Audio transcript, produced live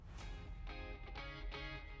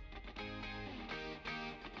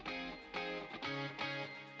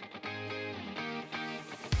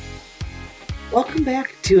Welcome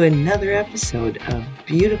back to another episode of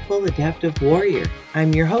Beautiful Adaptive Warrior.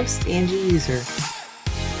 I'm your host, Angie User.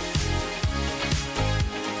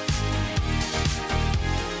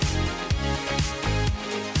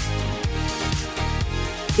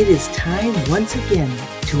 It is time once again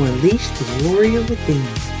to unleash the warrior within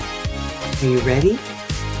you. Are you ready?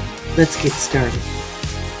 Let's get started.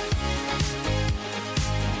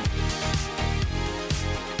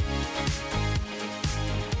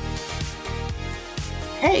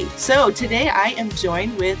 Hey, so today I am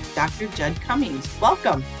joined with Dr. Judd Cummings.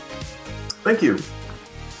 Welcome. Thank you.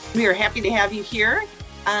 We are happy to have you here.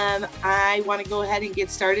 I want to go ahead and get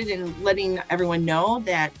started in letting everyone know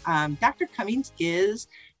that Dr. Cummings is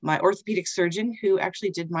my orthopedic surgeon who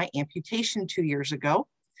actually did my amputation 2 years ago.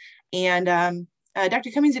 And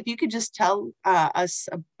Dr. Cummings, if you could just tell us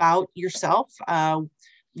about yourself,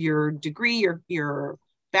 your degree, your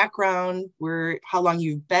background, how long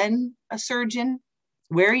you've been a surgeon,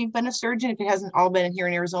 where you've been a surgeon, if it hasn't all been here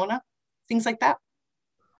in Arizona, things like that.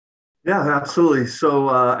 Yeah, absolutely. So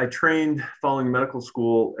I trained following medical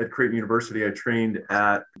school at Creighton University. I trained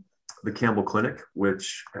at the Campbell Clinic,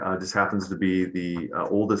 which just happens to be the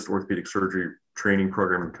oldest orthopedic surgery training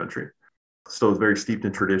program in the country. So it's very steeped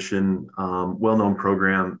in tradition, well-known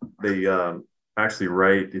program. They actually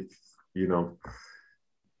write, if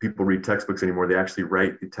people read textbooks anymore, they actually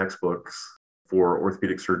write the textbooks for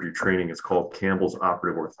orthopedic surgery training. It's called Campbell's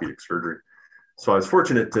Operative Orthopedic Surgery. So I was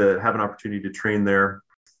fortunate to have an opportunity to train there,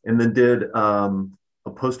 and then did a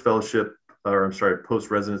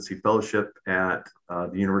post-residency fellowship at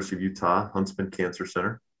the University of Utah Huntsman Cancer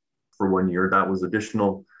Center for 1 year. That was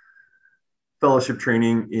additional fellowship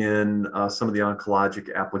training in some of the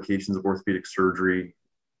oncologic applications of orthopedic surgery,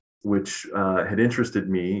 which had interested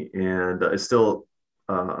me and is still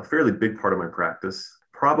a fairly big part of my practice.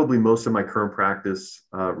 Probably most of my current practice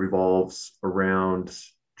revolves around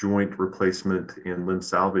joint replacement and limb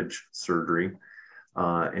salvage surgery.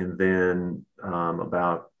 And then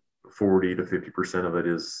about 40 to 50% of it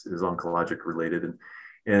is oncologic related.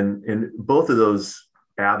 And both of those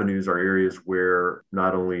avenues are areas where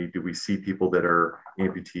not only do we see people that are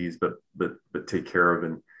amputees, but take care of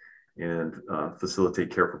and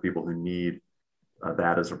facilitate care for people who need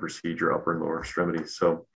that as a procedure, upper and lower extremities.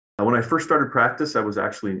 So when I first started practice, I was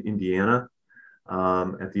actually in Indiana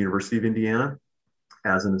at the University of Indiana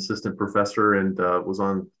as an assistant professor, and was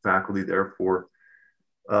on faculty there for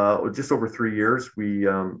just over 3 years. We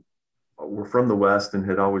were from the West and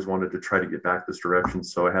had always wanted to try to get back this direction.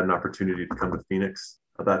 So I had an opportunity to come to Phoenix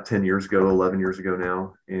about 10 years ago, 11 years ago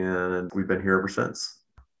now, and we've been here ever since.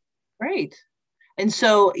 Great. And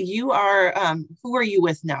so you are, who are you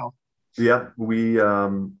with now? Yeah, we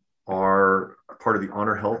are part of the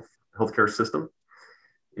Honor healthcare system,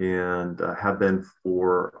 and have been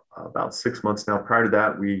for about 6 months now. Prior to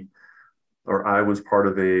that, I was part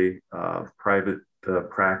of a private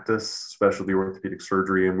practice, specialty orthopedic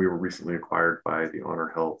surgery, and we were recently acquired by the Honor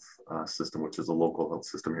Health system, which is a local health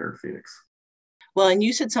system here in Phoenix. Well, and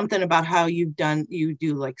you said something about how you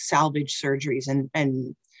do like salvage surgeries,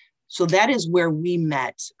 and so that is where we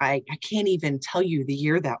met. I can't even tell you the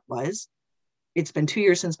year that was. It's been 2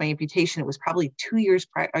 years since my amputation. It was probably 2 years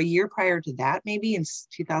a year prior to that, maybe in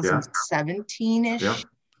 2017-ish. Yeah.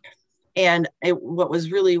 And what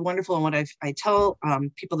was really wonderful, and what I tell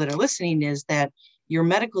people that are listening, is that your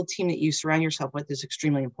medical team that you surround yourself with is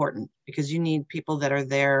extremely important, because you need people that are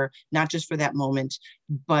there, not just for that moment,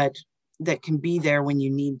 but that can be there when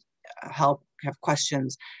you need help, have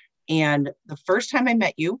questions. And the first time I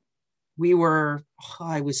met you,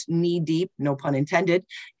 I was knee deep, no pun intended,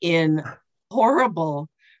 in horrible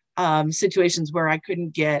situations where I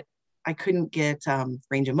couldn't get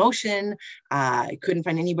range of motion. I couldn't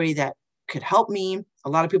find anybody that could help me. A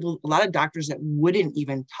lot of doctors that wouldn't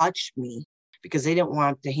even touch me because they didn't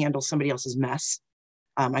want to handle somebody else's mess.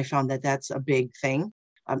 I found that that's a big thing.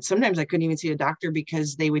 Sometimes I couldn't even see a doctor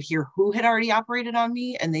because they would hear who had already operated on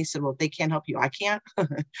me, and they said, well, if they can't help you, I can't.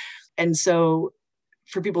 And so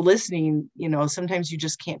for people listening, sometimes you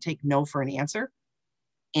just can't take no for an answer.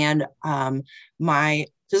 And my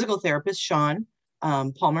physical therapist, Sean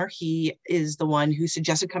Palmer, he is the one who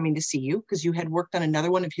suggested coming to see you because you had worked on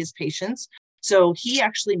another one of his patients. So he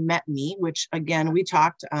actually met me, which again, we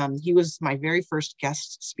talked, he was my very first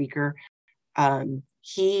guest speaker.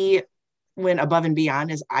 He went above and beyond,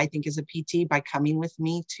 as I think, as a PT, by coming with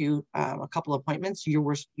me to a couple of appointments.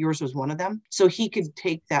 Yours was one of them. So he could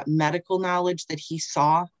take that medical knowledge that he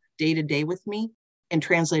saw day to day with me and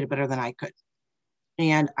translate it better than I could.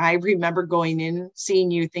 And I remember going in, seeing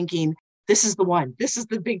you, thinking, this is the one, this is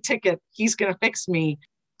the big ticket. He's going to fix me.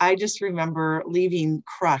 I just remember leaving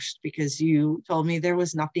crushed because you told me there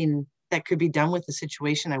was nothing that could be done with the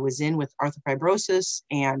situation I was in with arthrofibrosis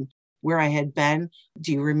and where I had been.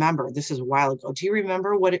 Do you remember? This is a while ago. Do you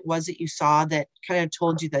remember what it was that you saw that kind of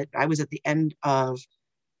told you that I was at the end of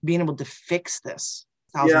being able to fix this?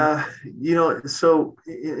 Yeah, so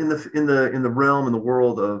in the realm in the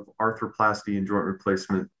world of arthroplasty and joint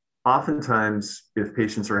replacement, oftentimes if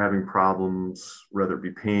patients are having problems, whether it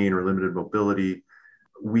be pain or limited mobility,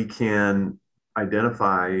 we can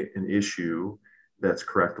identify an issue that's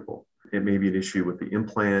correctable. It may be an issue with the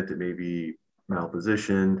implant, it may be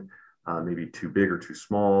malpositioned, maybe too big or too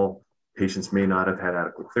small. Patients may not have had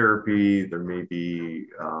adequate therapy. There may be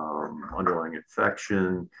underlying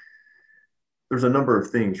infection. There's a number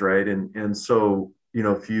of things, right? And so,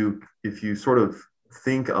 if you sort of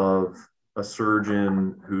think of a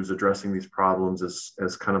surgeon who's addressing these problems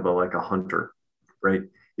as kind of like a hunter, right?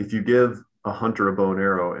 If you give a hunter a bow and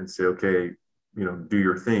arrow and say, okay, do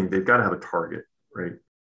your thing, they've got to have a target, right?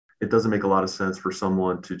 It doesn't make a lot of sense for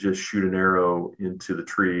someone to just shoot an arrow into the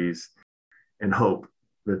trees and hope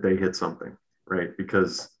that they hit something, right?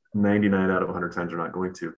 Because 99 out of 100 times they're not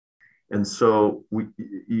going to. And so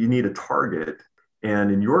you need a target.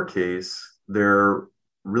 And in your case, there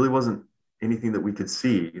really wasn't anything that we could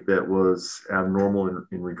see that was abnormal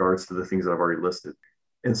in regards to the things that I've already listed.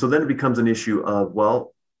 And so then it becomes an issue of,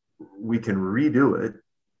 well, we can redo it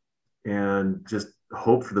and just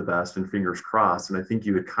hope for the best and fingers crossed. And I think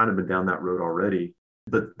you had kind of been down that road already.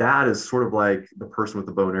 But that is sort of like the person with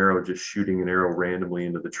the bow and arrow just shooting an arrow randomly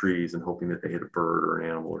into the trees and hoping that they hit a bird or an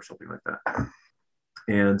animal or something like that.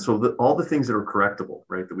 And so all the things that are correctable,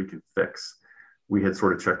 right, that we can fix, we had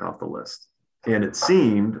sort of checked off the list. And it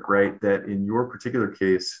seemed, right, that in your particular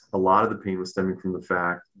case, a lot of the pain was stemming from the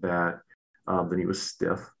fact that the knee was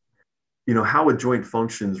stiff. How a joint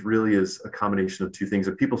functions really is a combination of two things.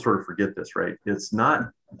 And people sort of forget this, right? It's not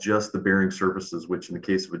just the bearing surfaces, which in the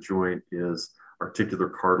case of a joint is articular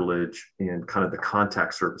cartilage and kind of the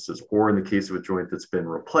contact surfaces, or in the case of a joint that's been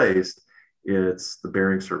replaced, it's the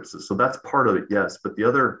bearing surfaces. So that's part of it, yes. But the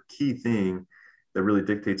other key thing that really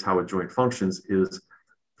dictates how a joint functions is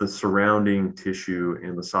the surrounding tissue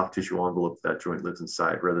and the soft tissue envelope that joint lives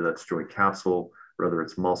inside, whether that's joint capsule, whether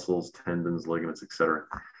it's muscles, tendons, ligaments, etc.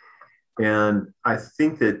 And I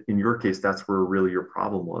think that in your case, that's where really your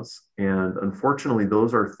problem was. And unfortunately,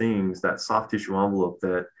 those are things, that soft tissue envelope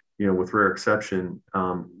that, with rare exception,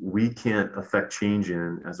 we can't affect change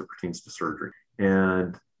in as it pertains to surgery.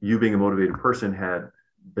 And you being a motivated person had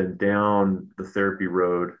been down the therapy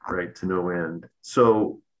road, right, to no end.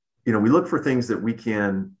 So, we look for things that we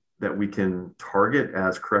can target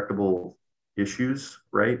as correctable issues,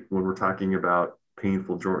 right, when we're talking about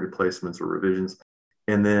painful joint replacements or revisions.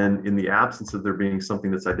 And then in the absence of there being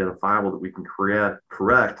something that's identifiable that we can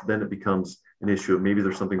correct, then it becomes an issue of maybe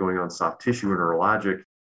there's something going on soft tissue or neurologic.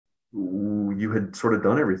 You had sort of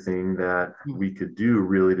done everything that we could do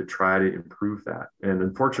really to try to improve that. And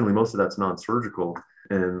unfortunately, most of that's non-surgical,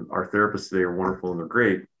 and our therapists today are wonderful and they're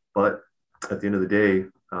great. But at the end of the day,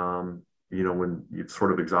 when you've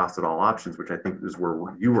sort of exhausted all options, which I think is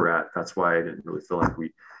where you were at, that's why I didn't really feel like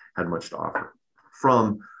we had much to offer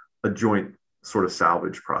from a joint sort of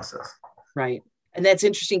salvage process. Right. And that's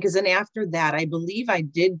interesting because then after that, I believe I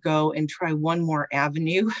did go and try one more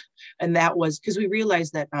avenue. And that was because we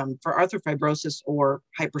realized that for arthrofibrosis or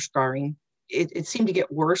hyperscarring, it seemed to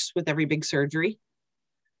get worse with every big surgery.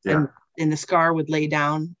 Yeah. And the scar would lay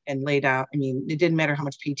down and lay down. I mean, it didn't matter how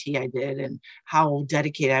much PT I did and how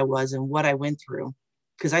dedicated I was and what I went through,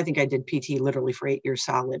 because I think I did PT literally for 8 years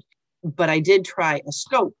solid. But I did try a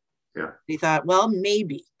scope. Yeah. He thought, well,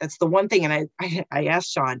 maybe that's the one thing. And I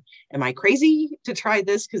asked Sean, am I crazy to try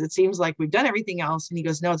this? Because it seems like we've done everything else. And he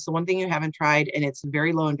goes, no, it's the one thing you haven't tried. And it's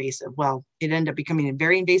very low invasive. Well, it ended up becoming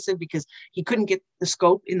very invasive because he couldn't get the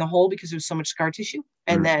scope in the hole because there's so much scar tissue.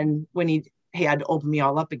 And then when he had to open me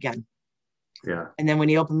all up again. Yeah. And then when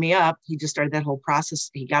he opened me up, he just started that whole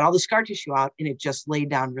process. He got all the scar tissue out and it just laid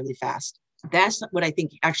down really fast. That's what I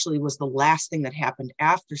think actually was the last thing that happened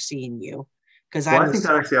after seeing you. Because I think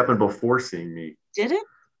that actually happened before seeing me. Did it?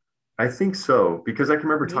 I think so, because I can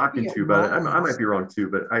remember talking to you about it. I might be wrong too,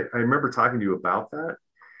 but I remember talking to you about that.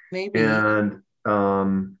 Maybe. And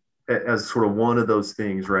as sort of one of those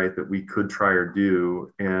things, right, that we could try or do.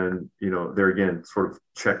 And, there again, sort of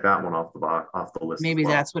check that one off the list. Maybe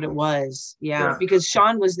that's what it was. Yeah. Because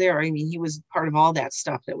Sean was there. I mean, he was part of all that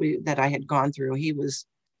stuff that I had gone through. He was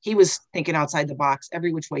thinking outside the box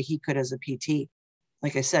every which way he could as a PT.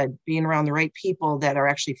 Like I said, being around the right people that are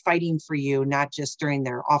actually fighting for you, not just during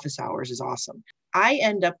their office hours, is awesome. I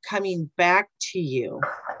end up coming back to you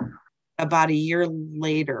about a year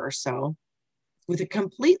later or so with a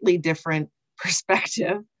completely different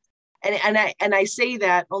perspective. And I say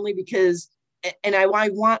that only because, and I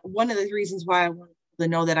want, one of the reasons why I wanted to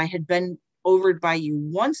know that I had been overed by you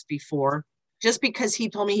once before, just because he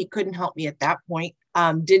told me he couldn't help me at that point,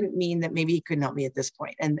 didn't mean that maybe he couldn't help me at this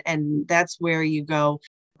point. And that's where you go.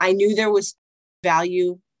 I knew there was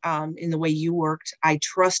value in the way you worked. I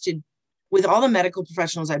trusted, with all the medical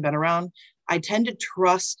professionals I've been around, I tend to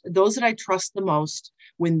trust those that I trust the most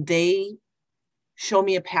when they show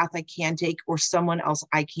me a path I can take or someone else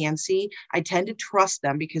I can see. I tend to trust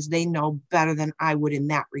them because they know better than I would in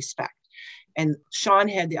that respect. And Sean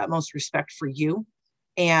had the utmost respect for you.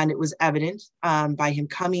 And it was evident by him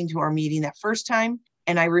coming to our meeting that first time.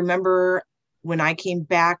 And I remember when I came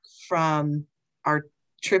back from our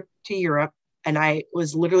trip to Europe, and I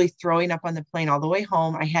was literally throwing up on the plane all the way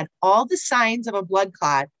home. I had all the signs of a blood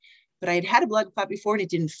clot, but I had had a blood clot before and it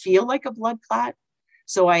didn't feel like a blood clot.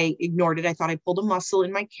 So I ignored it. I thought I pulled a muscle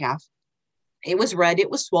in my calf. It was red,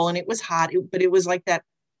 it was swollen, it was hot, but it was like that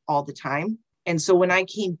all the time. And so when I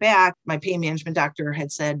came back, my pain management doctor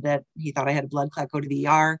had said that he thought I had a blood clot, go to the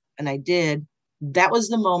ER. And I did. That was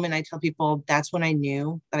the moment I tell people that's when I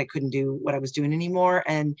knew that I couldn't do what I was doing anymore.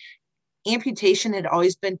 And amputation had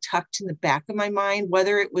always been tucked in the back of my mind,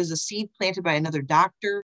 whether it was a seed planted by another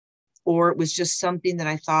doctor or it was just something that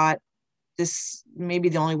I thought this may be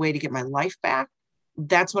the only way to get my life back.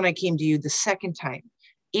 That's when I came to you the second time.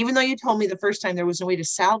 Even though you told me the first time there was no way to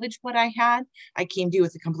salvage what I had, I came to you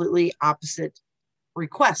with a completely opposite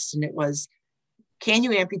request. And it was, can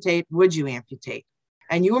you amputate? Would you amputate?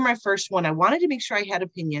 And you were my first one. I wanted to make sure I had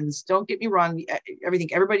opinions. Don't get me wrong.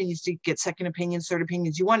 Everybody needs to get second opinions, third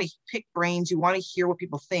opinions. You want to pick brains. You want to hear what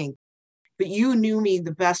people think. But you knew me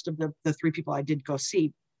the best of the three people I did go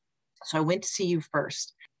see. So I went to see you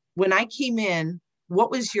first. When I came in, what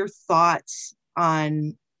was your thoughts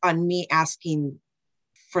on me asking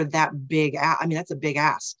for that big, I mean, that's a big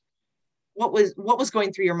ask. What was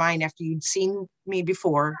going through your mind after you'd seen me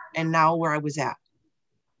before and now where I was at?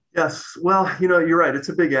 Yes, well, you're right. It's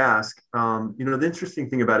a big ask. The interesting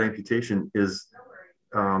thing about amputation is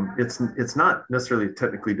it's not necessarily a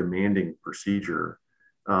technically demanding procedure,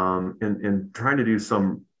 and trying to do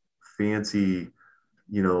some fancy,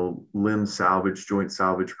 limb salvage, joint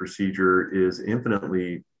salvage procedure is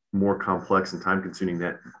infinitely more complex and time consuming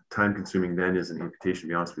than is an amputation, to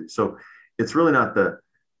be honest with you. So it's really not the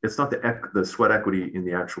sweat equity in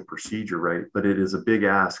the actual procedure, right? But it is a big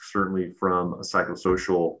ask, certainly from a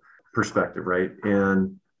psychosocial perspective, right?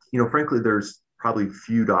 And frankly, there's probably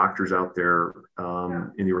few doctors out there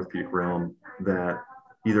in the orthopedic realm that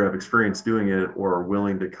either have experience doing it or are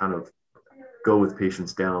willing to kind of go with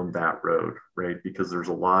patients down that road, right? Because there's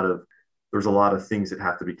a lot of things that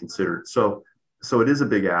have to be considered. So it is a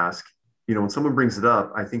big ask. When someone brings it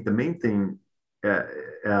up, I think the main thing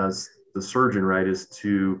as the surgeon, right, is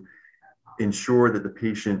to ensure that the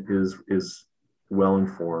patient is well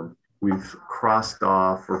informed. We've crossed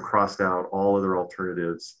off or crossed out all other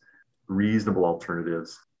alternatives, reasonable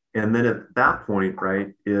alternatives. And then at that point,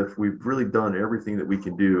 right, if we've really done everything that we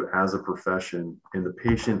can do as a profession and the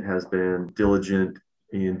patient has been diligent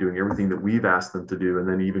in doing everything that we've asked them to do, and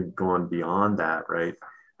then even gone beyond that, right,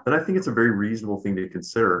 then I think it's a very reasonable thing to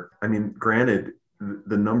consider. I mean, granted,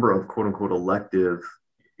 the number of quote unquote elective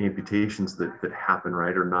amputations that happen,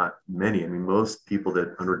 right, are not many. I mean, most people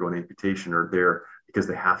that undergo an amputation are there because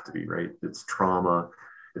they have to be, right? It's trauma,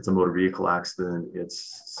 it's a motor vehicle accident,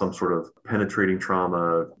 it's some sort of penetrating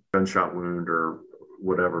trauma, gunshot wound, or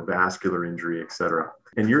whatever, vascular injury, et cetera.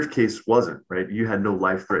 And your case wasn't, right? You had no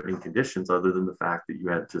life-threatening conditions other than the fact that you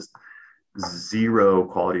had just zero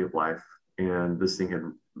quality of life, and this thing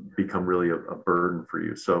had become really a burden for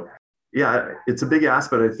you. So yeah, it's a big ask,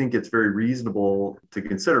 but I think it's very reasonable to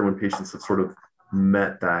consider when patients have sort of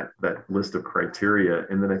met that list of criteria.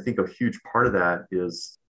 And then I think a huge part of that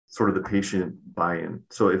is sort of the patient buy-in.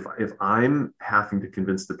 So if I'm having to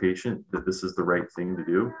convince the patient that this is the right thing to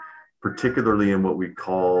do, particularly in what we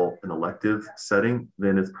call an elective setting,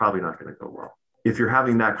 then it's probably not going to go well. If you're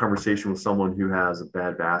having that conversation with someone who has a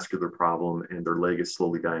bad vascular problem and their leg is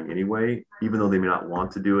slowly dying anyway, even though they may not want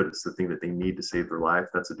to do it, it's the thing that they need to save their life,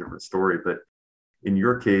 that's a different story. But in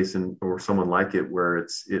your case, or someone like it, where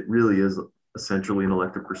it really is essentially an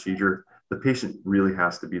elective procedure, the patient really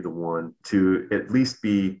has to be the one to at least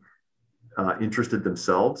be interested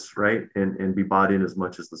themselves, right? And be bought in as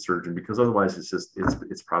much as the surgeon, because otherwise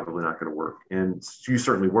it's probably not going to work. And you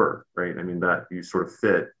certainly were, right? I mean, that you sort of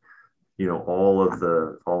fit all of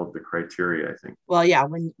the criteria, I think. Well, yeah,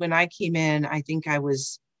 when I came in, I think I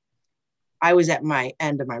was at my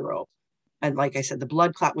end of my rope. And like I said, the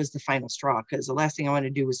blood clot was the final straw, because the last thing I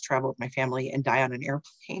wanted to do was travel with my family and die on an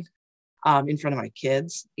airplane in front of my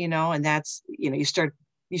kids, and that's, you start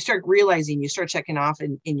realizing, you start checking off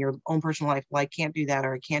in your own personal life. Well, I can't do that,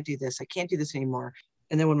 or I can't do this. I can't do this anymore.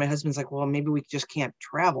 And then when my husband's like, well, maybe we just can't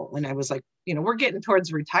travel. And I was like, we're getting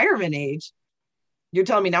towards retirement age. You're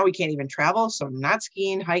telling me now we can't even travel. So I'm not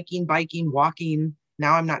skiing, hiking, biking, walking.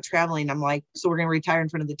 Now I'm not traveling. I'm like, so we're going to retire in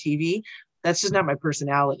front of the TV. That's just not my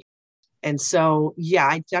personality. And so, yeah,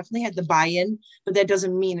 I definitely had the buy-in, but that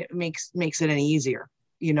doesn't mean it makes it any easier.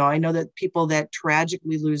 I know that people that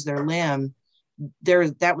tragically lose their limb,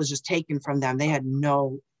 that was just taken from them. They had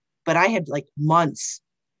but I had like months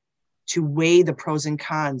to weigh the pros and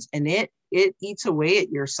cons, and it eats away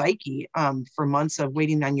at your psyche for months of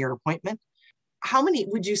waiting on your appointment. How many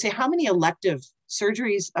elective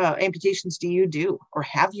surgeries, amputations do you do, or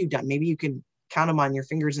have you done? Maybe you can count them on your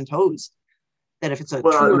fingers and toes, that if it's a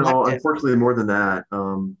true no, elective. Unfortunately more than that.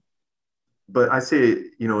 But I say,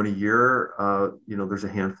 in a year, there's a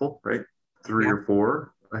handful, right? 3 or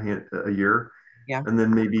 4 a year. Yeah. And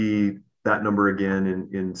then maybe that number again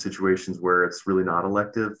in situations where it's really not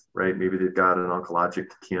elective, right? Maybe they've got an oncologic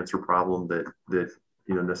cancer problem that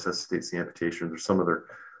necessitates the amputation. There's some other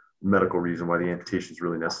medical reason why the amputation is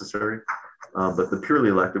really necessary. But the purely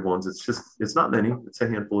elective ones, it's not many. It's a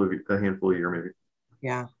handful a year, maybe.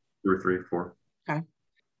 Yeah. 2 or 3 or 4. Okay.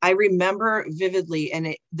 I remember vividly,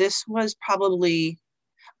 and this was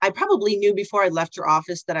I probably knew before I left your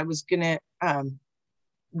office that I was going to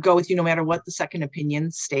go with you no matter what the second opinion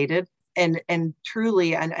stated. And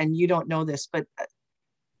truly, and you don't know this, but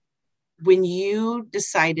when you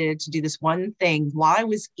decided to do this one thing while I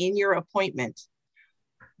was in your appointment,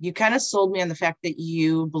 you kind of sold me on the fact that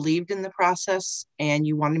you believed in the process and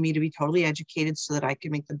you wanted me to be totally educated so that I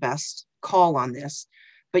could make the best call on this.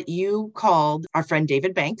 But you called our friend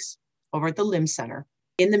David Banks over at the Limb Center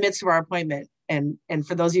in the midst of our appointment. And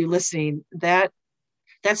for those of you listening, that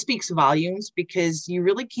speaks volumes, because you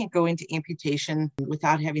really can't go into amputation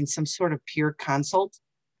without having some sort of peer consult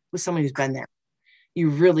with someone who's been there. You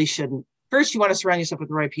really shouldn't. First, you want to surround yourself with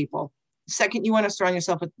the right people. Second, you want to surround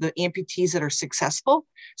yourself with the amputees that are successful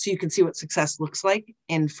so you can see what success looks like.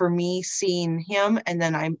 And for me, seeing him, and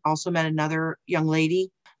then I also met another young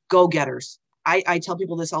lady, go-getters. I tell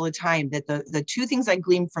people this all the time, that the 2 things I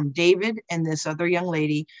gleaned from David and this other young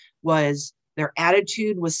lady was their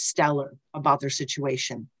attitude was stellar about their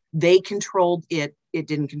situation. They controlled it. It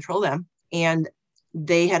didn't control them. And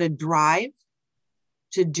they had a drive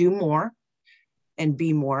to do more and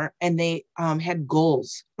be more. And they had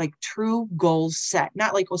goals, like true goals set,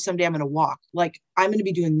 not like, oh, someday I'm going to walk. Like, I'm going to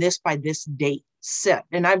be doing this by this date set.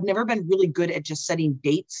 And I've never been really good at just setting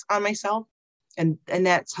dates on myself. And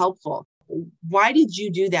that's helpful. Why did you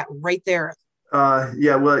do that right there?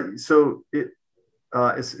 Yeah, well, so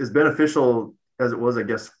it's as beneficial as it was, I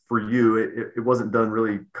guess, for you. It wasn't done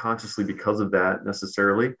really consciously because of that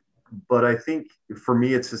necessarily. But I think for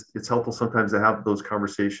me, it's helpful sometimes to have those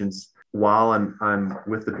conversations while I'm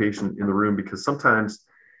with the patient in the room, because sometimes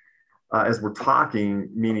as we're talking,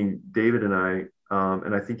 meaning David and I,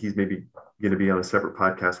 and I think he's maybe going to be on a separate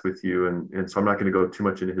podcast with you. And so I'm not going to go too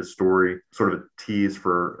much into his story, sort of a tease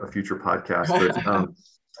for a future podcast. But,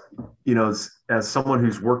 as someone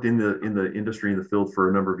who's worked in the industry, in the field for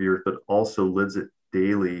a number of years, but also lives it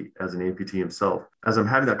daily as an amputee himself, as I'm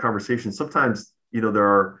having that conversation, sometimes, there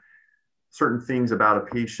are certain things about a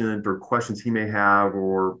patient or questions he may have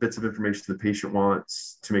or bits of information the patient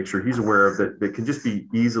wants to make sure he's aware of that can just be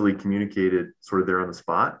easily communicated sort of there on the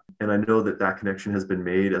spot. And I know that connection has been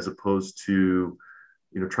made, as opposed to,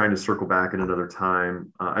 trying to circle back at another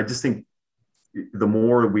time. I just think the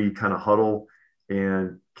more we kind of huddle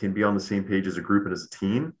and can be on the same page as a group and as a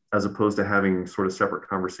team, as opposed to having sort of separate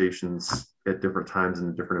conversations at different times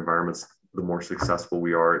in different environments, the more successful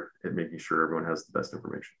we are at making sure everyone has the best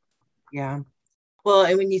information. Yeah. Well,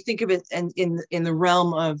 and when you think of it, and in the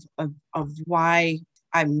realm of why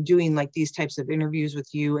I'm doing like these types of interviews with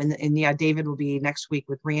you, and yeah, David will be next week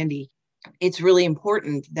with Randy. It's really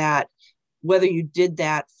important that whether you did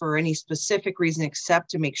that for any specific reason, except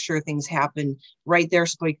to make sure things happen, right there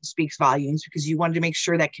speaks volumes, because you wanted to make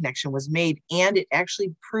sure that connection was made. And it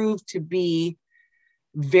actually proved to be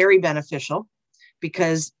very beneficial,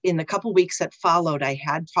 because in the couple weeks that followed, I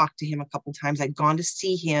had talked to him a couple times. I'd gone to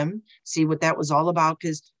see him, see what that was all about.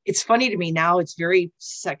 Because it's funny to me now, it's very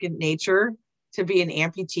second nature to be an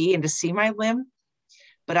amputee and to see my limb.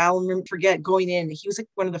 But I'll forget going in, he was like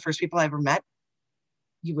one of the first people I ever met.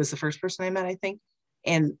 He was the first person I met, I think.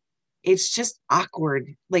 And it's just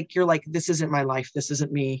awkward. Like, you're like, this isn't my life. This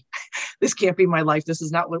isn't me. This can't be my life. This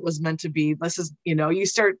is not what was meant to be. This is, you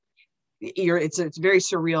start it's a very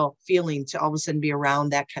surreal feeling to all of a sudden be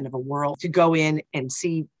around that kind of a world, to go in and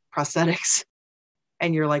see prosthetics.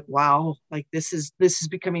 And you're like, wow, like this is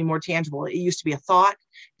becoming more tangible. It used to be a thought,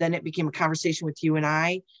 then it became a conversation with you and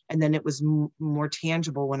I, and then it was more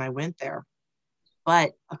tangible when I went there.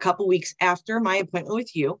 But a couple weeks after my appointment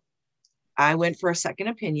with you, I went for a second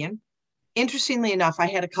opinion. Interestingly enough, I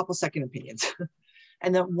had a couple second opinions.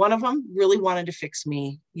 And then one of them really wanted to fix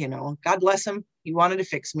me. God bless him. He wanted to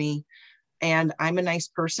fix me. And I'm a nice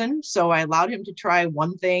person. So I allowed him to try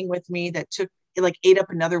one thing with me that ate up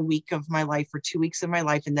another week of my life or 2 weeks of my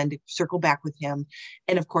life, and then to circle back with him.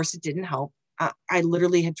 And of course, it didn't help. I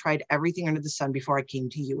literally had tried everything under the sun before I came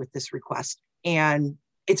to you with this request. And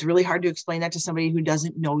it's really hard to explain that to somebody who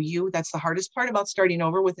doesn't know you. That's the hardest part about starting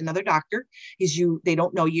over with another doctor is they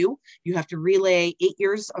don't know you. You have to relay 8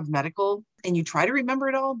 years of medical, and you try to remember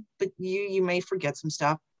it all, but you may forget some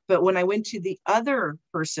stuff. But when I went to the other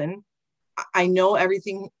person, I know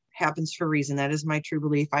everything happens for a reason. That is my true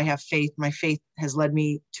belief. I have faith. My faith has led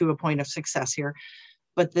me to a point of success here.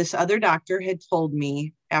 But this other doctor had told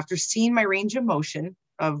me, after seeing my range of motion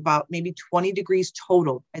of about maybe 20 degrees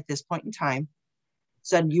total at this point in time,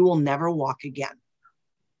 said, you will never walk again.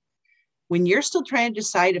 When you're still trying to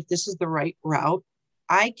decide if this is the right route,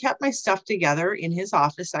 I kept my stuff together in his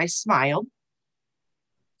office. I smiled.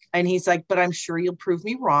 And he's like, but I'm sure you'll prove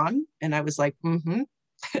me wrong. And I was like,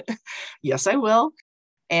 yes, I will.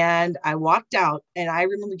 And I walked out, and I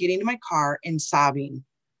remember getting in my car and sobbing.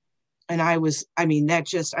 And I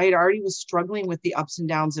had already was struggling with the ups and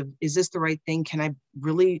downs of, is this the right thing? Can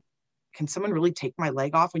someone really take my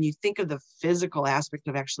leg off? When you think of the physical aspect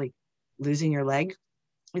of actually losing your leg,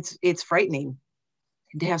 it's frightening.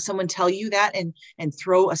 And to have someone tell you that and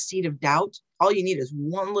throw a seed of doubt, all you need is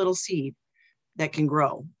one little seed that can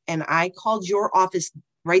grow. And I called your office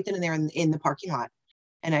right then and there in the parking lot.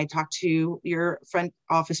 And I talked to your front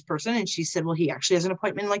office person, and she said, well, he actually has an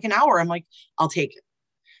appointment in like an hour. I'm like, I'll take it.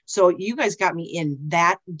 So you guys got me in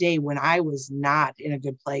that day when I was not in a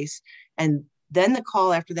good place. And then the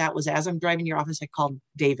call after that was, as I'm driving to your office, I called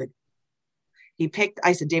David.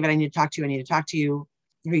 I said, David, I need to talk to you.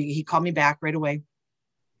 He called me back right away.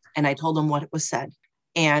 And I told him what was said.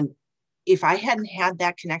 And if I hadn't had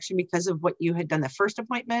that connection because of what you had done the first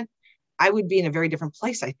appointment, I would be in a very different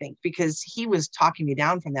place, I think, because he was talking me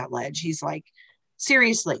down from that ledge. He's like,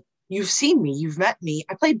 seriously, you've seen me, you've met me.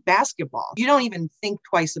 I played basketball. You don't even think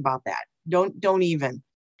twice about that. Don't even.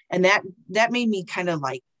 And that made me kind of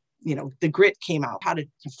like, the grit came out, how to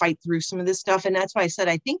fight through some of this stuff. And that's why I said,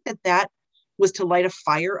 I think that was to light a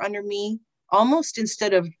fire under me, almost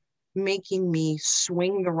instead of making me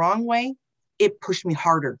swing the wrong way, it pushed me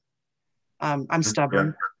harder. I'm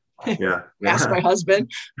stubborn. Yeah. Ask my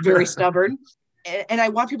husband, very stubborn. And I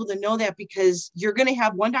want people to know that, because you're going to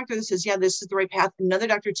have one doctor that says, yeah, this is the right path. Another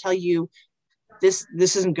doctor tell you this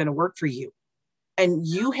isn't going to work for you. And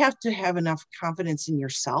you have to have enough confidence in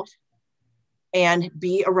yourself and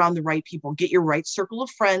be around the right people. Get your right circle of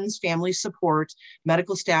friends, family support,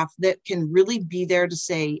 medical staff that can really be there to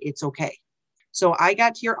say it's okay. So I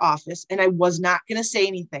got to your office, and I was not going to say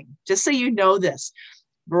anything. Just so you know this,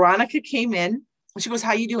 Veronica came in. She goes,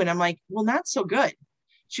 how you doing? I'm like, well, not so good.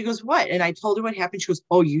 She goes, what? And I told her what happened. She goes,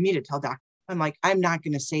 oh, you need to tell doctor. I'm like, I'm not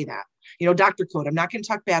going to say that. Doctor code. I'm not going to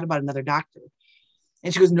talk bad about another doctor.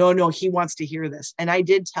 And she goes, no, he wants to hear this. And I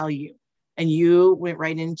did tell you. And you went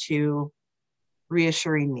right into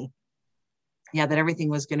reassuring me, that everything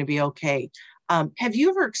was going to be okay. Have you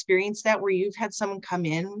ever experienced that, where you've had someone come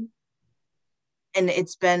in and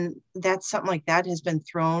something like that has been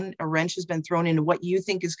thrown, a wrench has been thrown into what you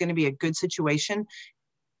think is going to be a good situation,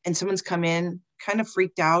 and someone's come in kind of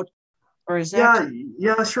freaked out? Or is that?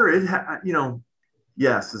 Yeah, sure.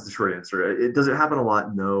 Yes is the short answer. Does it happen a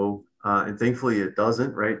lot? No. And thankfully it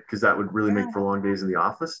doesn't, right? Because that would really make for long days in the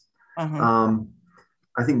office. Uh-huh.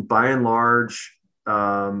 I think by and large,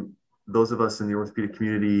 those of us in the orthopedic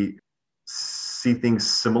community see things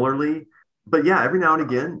similarly. But yeah, every now and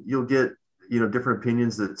again, you'll get, different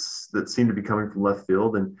opinions that seem to be coming from left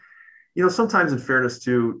field. And, sometimes in fairness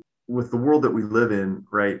too, with the world that we live in,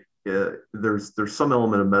 right, there's some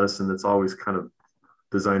element of medicine that's always kind of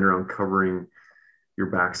designed around covering your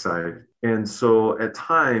backside. And so at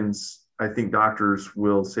times, I think doctors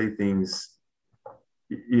will say things,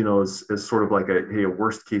 as sort of like a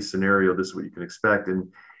worst case scenario, this is what you can expect.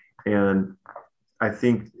 And I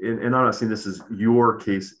think, and I'm not saying this is your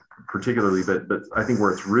case particularly, but I think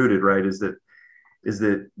where it's rooted, right, is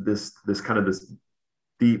that this kind of this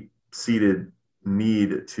deep seated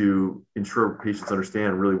need to ensure patients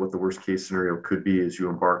understand really what the worst case scenario could be as you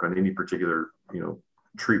embark on any particular,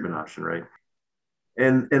 treatment option, right?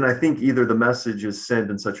 And I think either the message is sent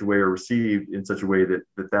in such a way or received in such a way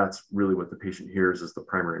that that's really what the patient hears as the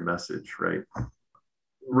primary message, right?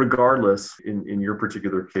 Regardless, in your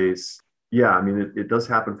particular case, yeah, I mean, it does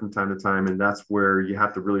happen from time to time, and that's where you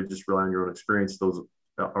have to really just rely on your own experience, those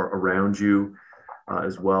are around you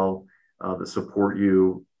as well, that support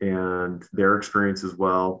you, and their experience as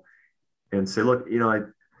well, and say, look,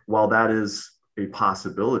 while that is a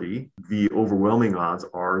possibility, the overwhelming odds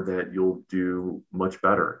are that you'll do much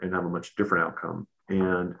better and have a much different outcome.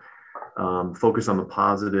 And focus on the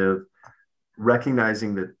positive,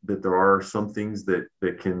 recognizing that there are some things that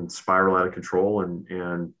can spiral out of control,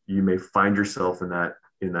 and you may find yourself in that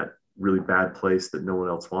really bad place that no one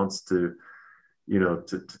else wants to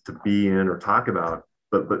be in or talk about,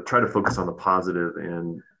 but try to focus on the positive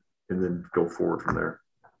and then go forward from there.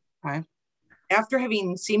 Okay. After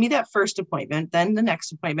having seen me that first appointment, then the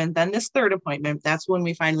next appointment, then this third appointment, that's when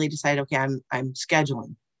we finally decided, okay, I'm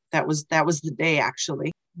scheduling. That was the day,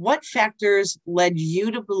 actually. What factors led you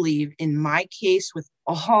to believe, in my case, with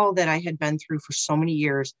all that I had been through for so many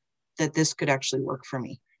years, that this could actually work for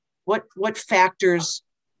me? What factors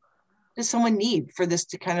does someone need for this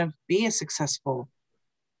to kind of be a successful?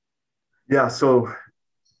 Yeah, so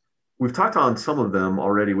we've talked on some of them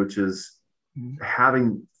already, which is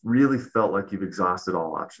having really felt like you've exhausted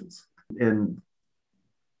all options. And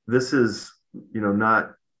this is,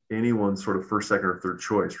 not anyone's sort of first, second, or third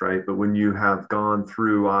choice, right? But when you have gone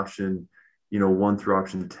through option, 1 through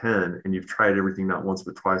option 10, and you've tried everything not once,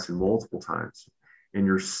 but twice and multiple times, and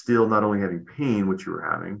you're still not only having pain, which you were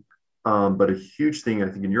having, but a huge thing, I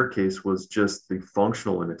think in your case, was just the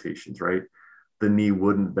functional limitations, right? The knee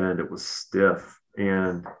wouldn't bend, it was stiff.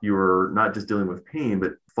 And you were not just dealing with pain,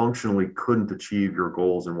 but functionally couldn't achieve your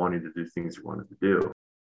goals and wanting to do things you wanted to do.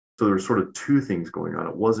 So there were sort of two things going on.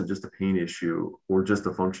 It wasn't just a pain issue or just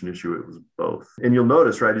a function issue. It was both. And you'll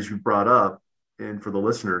notice, right, as you brought up, and for the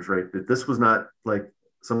listeners, right, that this was not like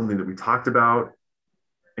something that we talked about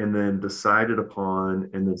and then decided upon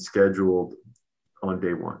and then scheduled on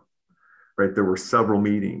day one, right? There were several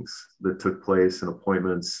meetings that took place and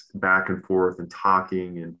appointments back and forth and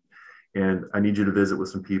talking, and I need you to visit with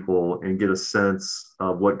some people and get a sense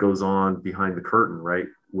of what goes on behind the curtain, right?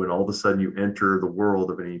 When all of a sudden you enter the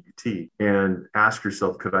world of an amputee, and ask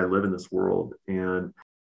yourself, could I live in this world? And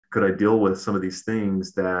could I deal with some of these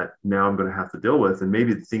things that now I'm going to have to deal with? And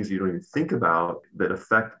maybe the things you don't even think about that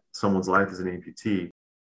affect someone's life as an amputee.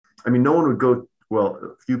 I mean, no one would go, well,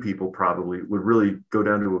 a few people probably would really go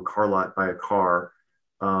down to a car lot, buy a car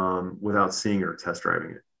without seeing it or test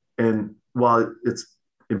driving it. And while it's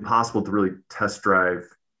impossible to really test drive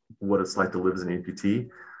what it's like to live as an amputee,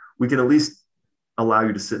 we can at least allow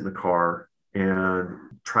you to sit in the car and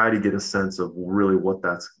try to get a sense of really what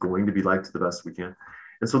that's going to be like to the best we can.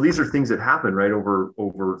 And so these are things that happen, right,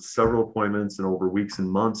 over several appointments and over weeks and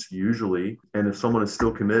months usually. And if someone is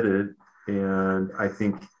still committed and I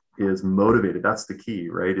think is motivated, that's the key,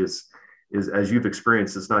 right, is as you've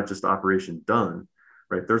experienced, it's not just operation done,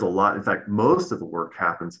 right? There's a lot. In fact, most of the work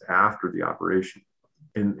happens after the operation.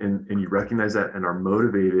 And you recognize that and are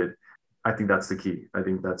motivated. I think that's the key. I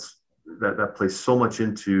think that plays so much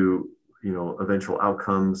into eventual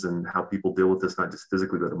outcomes and how people deal with this, not just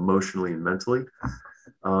physically but emotionally and mentally.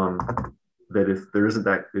 That if there isn't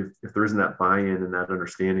that buy-in and that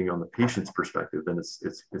understanding on the patient's perspective, then it's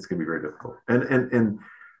going to be very difficult. And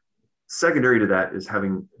secondary to that is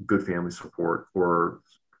having good family support or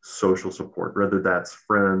social support, whether that's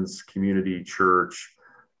friends, community, church,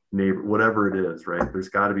 neighbor, whatever it is, right? There's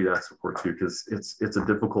got to be that support too, because it's a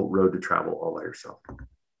difficult road to travel all by yourself.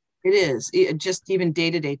 It is just even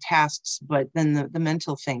day-to-day tasks, but then the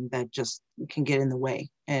mental thing that just can get in the way.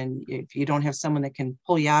 And if you don't have someone that can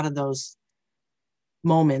pull you out of those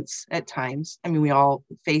moments at times, I mean, we all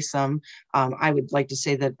face them. I would like to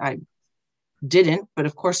say that I didn't, but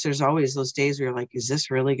of course there's always those days where you're like, is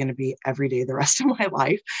this really going to be every day the rest of my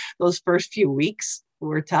life? Those first few weeks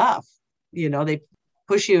were tough. They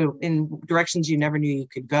push you in directions you never knew you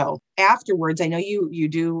could go. Afterwards, I know you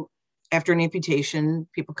do, after an amputation,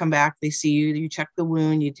 people come back, they see you, you check the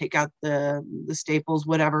wound, you take out the staples,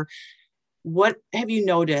 whatever. What have you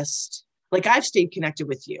noticed? Like, I've stayed connected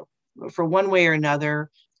with you for one way or another,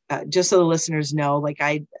 just so the listeners know, like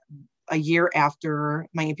a year after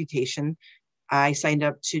my amputation, I signed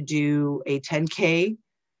up to do a 10K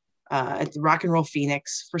at the Rock and Roll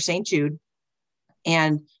Phoenix for St. Jude.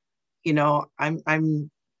 And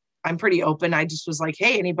I'm pretty open. I just was like,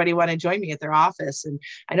 hey, anybody want to join me at their office? And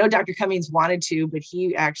I know Dr. Cummings wanted to, but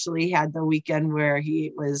he actually had the weekend where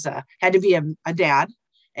he was had to be a dad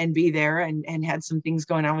and be there and had some things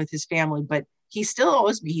going on with his family. But he still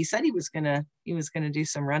owes me. He said he was gonna do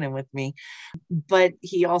some running with me, but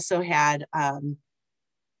he also had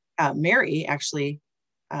Mary actually,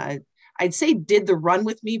 I'd say did the run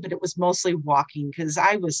with me, but it was mostly walking because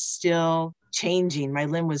I was still changing. My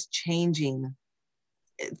limb was changing.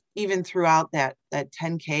 Even throughout that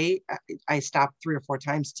 10K, I stopped 3 or 4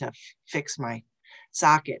 times to fix my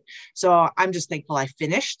socket. So I'm just thankful I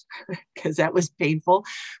finished because that was painful,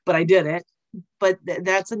 but I did it. But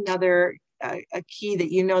that's another a key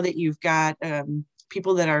that that you've got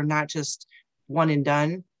people that are not just one and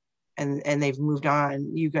done, and they've moved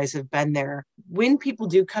on. You guys have been there. When people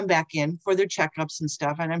do come back in for their checkups and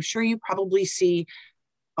stuff, and I'm sure you probably see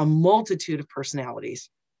a multitude of personalities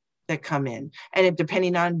that come in, and it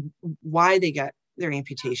depending on why they got their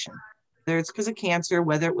amputation, whether it's because of cancer,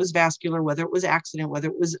 whether it was vascular, whether it was accident, whether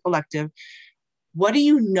it was elective. What do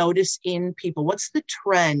you notice in people? What's the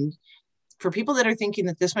trend for people that are thinking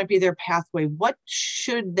that this might be their pathway? What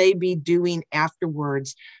should they be doing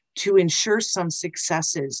afterwards to ensure some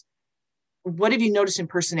successes? What have you noticed in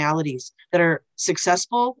personalities that are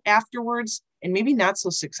successful afterwards and maybe not so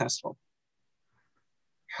successful?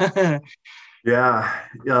 Yeah.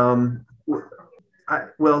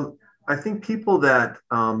 I think people that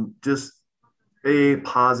just a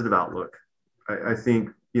positive outlook. I think,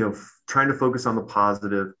 trying to focus on the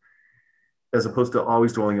positive as opposed to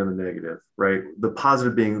always dwelling on the negative, right? The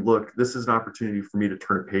positive being, look, this is an opportunity for me to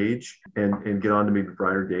turn a page and get on to maybe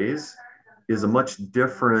brighter days, is a much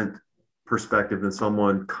different perspective than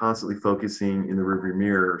someone constantly focusing in the rearview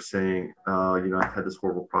mirror saying, I've had this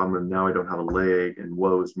horrible problem and now I don't have a leg and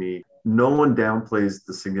woe is me. No one downplays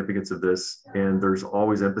the significance of this, and there's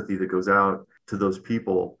always empathy that goes out to those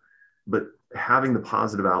people. But having the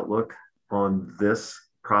positive outlook on this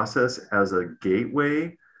process as a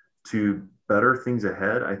gateway to better things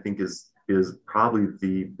ahead, I think is probably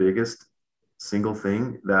the biggest single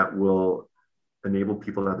thing that will enable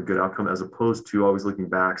people to have a good outcome, as opposed to always looking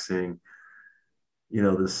back saying,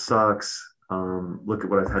 this sucks. Look at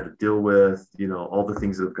what I've had to deal with, all the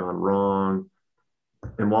things that have gone wrong.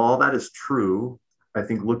 And while all that is true, I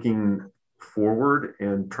think looking forward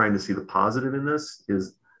and trying to see the positive in this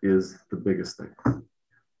is the biggest thing.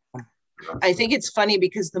 I think it's funny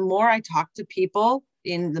because the more I talk to people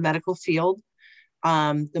in the medical field,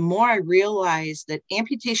 the more I realize that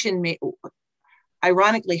amputation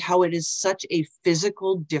ironically, how it is such a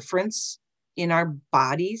physical difference in our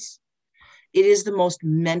bodies, it is the most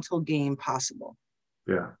mental game possible.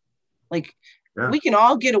 Yeah. We can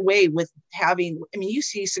all get away with you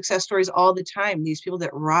see success stories all the time. These people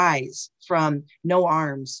that rise from no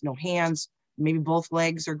arms, no hands, maybe both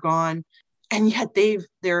legs are gone. And yet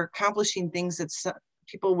they're accomplishing things that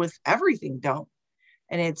people with everything don't.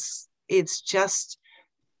 And it's just,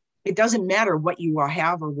 it doesn't matter what you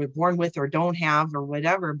have or were born with or don't have or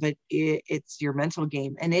whatever, but it's your mental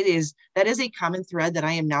game. And that is a common thread that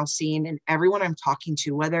I am now seeing in everyone I'm talking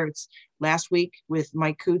to, whether it's last week with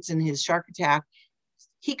Mike Coots and his shark attack.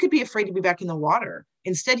 He could be afraid to be back in the water.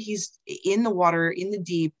 Instead, he's in the water, in the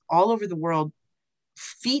deep, all over the world,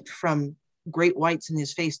 feet from great whites in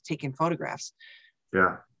his face, taking photographs.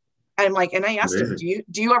 Yeah. And I asked him,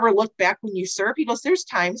 do you ever look back when you surf? He goes, there's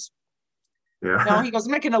times. Yeah. No, he goes,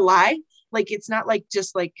 I'm not going to lie. It's not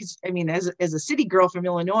cause as a city girl from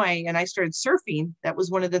Illinois, and I started surfing, that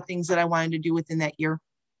was one of the things that I wanted to do within that year.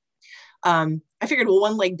 I figured, well,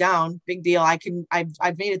 one leg down, big deal. I've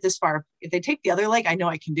made it this far. If they take the other leg, I know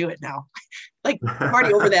I can do it now. I'm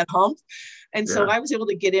already over that hump. And so I was able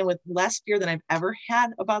to get in with less fear than I've ever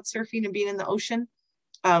had about surfing and being in the ocean.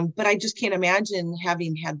 But I just can't imagine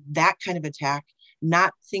having had that kind of attack,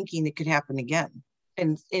 not thinking it could happen again.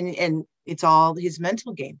 And it's all his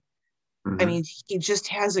mental game. Mm-hmm. He just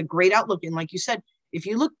has a great outlook. And like you said, if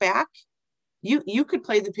you look back, you could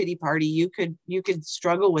play the pity party. You could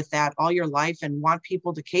struggle with that all your life and want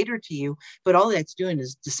people to cater to you, but all that's doing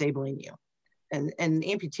is disabling you. And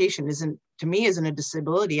amputation isn't a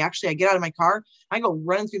disability. Actually, I get out of my car, I go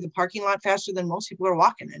running through the parking lot faster than most people are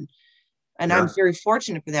walking in. And I'm very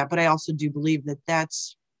fortunate for that. But I also do believe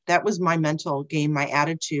that was my mental game, my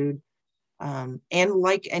attitude. And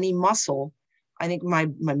like any muscle, I think my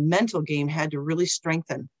mental game had to really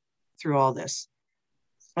strengthen through all this.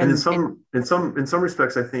 And in some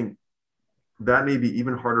respects, I think that may be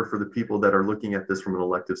even harder for the people that are looking at this from an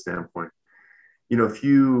elective standpoint. If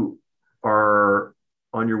you are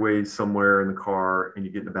on your way somewhere in the car and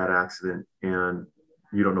you get in a bad accident and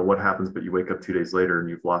you don't know what happens, but you wake up 2 days later and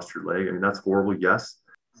you've lost your leg. That's horrible. Yes.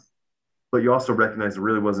 But you also recognize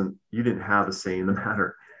you didn't have a say in the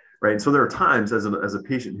matter. Right. And so there are times as a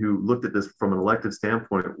patient who looked at this from an elective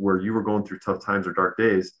standpoint where you were going through tough times or dark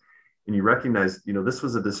days, and you recognize, this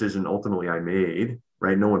was a decision ultimately I made,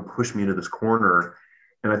 right? No one pushed me into this corner.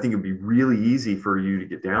 And I think it'd be really easy for you to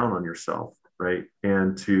get down on yourself, right?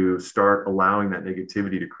 And to start allowing that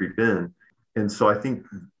negativity to creep in. And so I think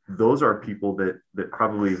those are people that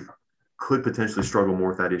probably could potentially struggle more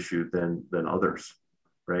with that issue than others,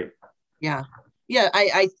 right? Yeah. Yeah.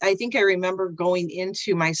 I think I remember going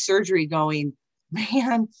into my surgery going,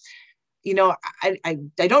 man,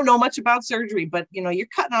 I don't know much about surgery, but you're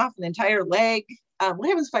cutting off an entire leg. What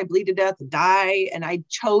happens if I bleed to death and die? And I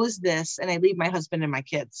chose this and I leave my husband and my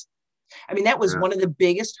kids. I mean, that was one of the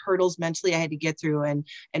biggest hurdles mentally I had to get through.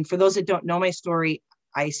 And for those that don't know my story,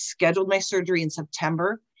 I scheduled my surgery in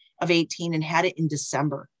September of 18 and had it in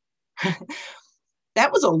December.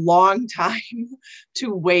 That was a long time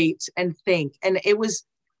to wait and think. And it was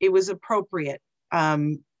appropriate.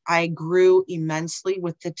 I grew immensely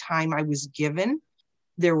with the time I was given.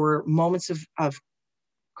 There were moments of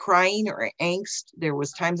crying or angst. There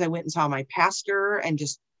was times I went and saw my pastor and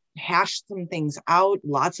just hashed some things out,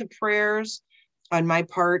 lots of prayers on my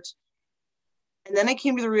part. And then I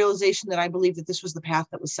came to the realization that I believed that this was the path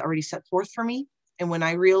that was already set forth for me. And when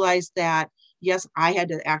I realized that, yes, I had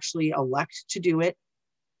to actually elect to do it,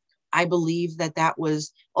 I believe that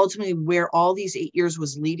was ultimately where all these 8 years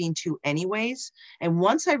was leading to anyways. And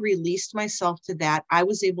once I released myself to that, I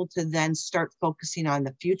was able to then start focusing on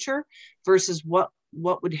the future versus what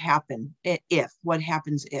would happen what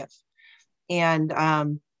happens if.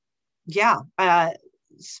 And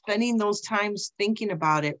spending those times thinking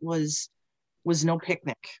about it was no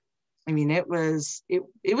picnic. I mean, it was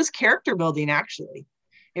character building, actually.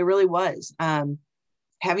 It really was.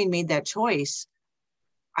 Having made that choice,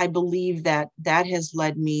 I believe that has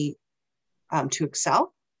led me to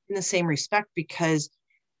excel in the same respect, because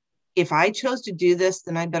if I chose to do this,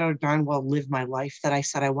 then I better darn well live my life that I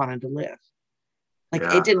said I wanted to live.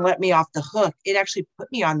 It didn't let me off the hook. It actually put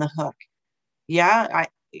me on the hook. Yeah,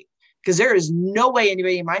 because there is no way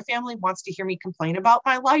anybody in my family wants to hear me complain about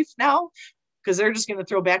my life now, because they're just going to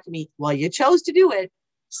throw back to me, well, you chose to do it.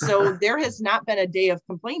 So there has not been a day of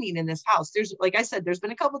complaining in this house. There's, like I said, there's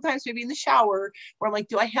been a couple of times maybe in the shower where I'm like,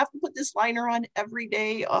 do I have to put this liner on every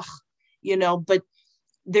day? Ugh, but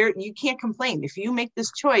there, you can't complain. If you make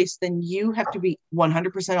this choice, then you have to be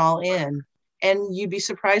 100% all in, and you'd be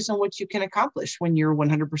surprised on what you can accomplish when you're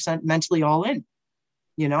 100% mentally all in.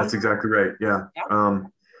 That's exactly right. Yeah.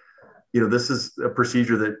 This is a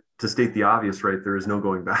procedure that, to state the obvious, right, there is no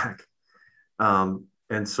going back.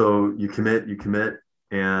 And so you commit,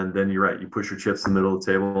 and then you're right, you push your chips in the middle of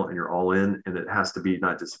the table and you're all in, and it has to be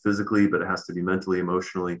not just physically, but it has to be mentally,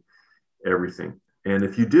 emotionally, everything. And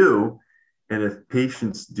if you do, and if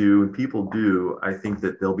patients do and people do, I think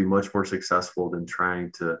that they'll be much more successful than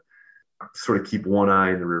trying to sort of keep one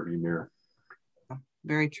eye in the rearview mirror.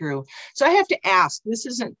 Very true. So I have to ask, this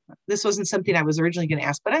wasn't something I was originally going to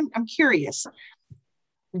ask, but I'm curious.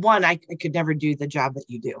 One, I could never do the job that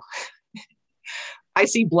you do. I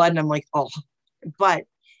see blood and I'm like, oh, but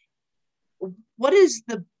what is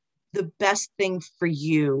the best thing for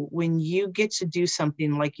you when you get to do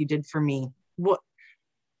something like you did for me? What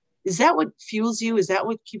is that? What fuels you? Is that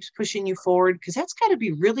what keeps pushing you forward? Because that's got to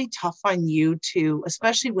be really tough on you too,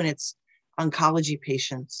 especially when it's oncology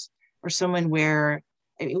patients or someone where,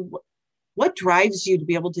 I mean, what drives you to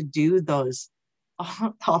be able to do those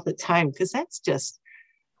all the time? Because that's just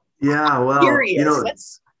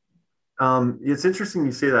curious. It's interesting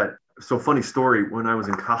you say that. So funny story. When I was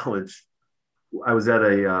in college, I was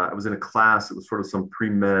in a class. It was sort of some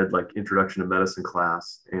pre-med, like introduction to medicine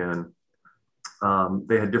class, and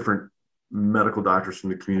they had different medical doctors from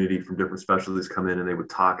the community from different specialties come in, and they would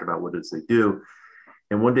talk about what it is they do.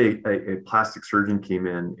 And one day, a plastic surgeon came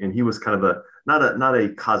in, and he was kind of not a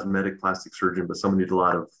cosmetic plastic surgeon, but someone who did a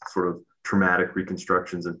lot of sort of traumatic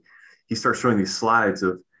reconstructions. And he starts showing these slides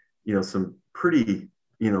of, some pretty,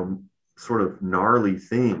 sort of gnarly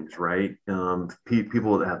things, right?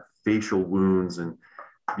 People that have facial wounds and,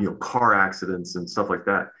 car accidents and stuff like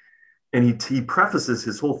that. And he prefaces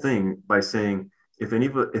his whole thing by saying, if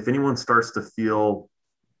anyone starts to feel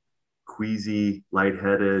queasy,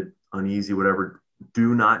 lightheaded, uneasy, whatever,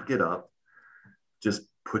 do not get up. Just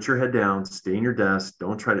put your head down, stay in your desk.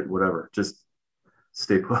 Don't try to, whatever, just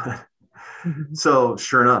stay put. Mm-hmm. So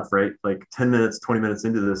sure enough, right? Like 10 minutes, 20 minutes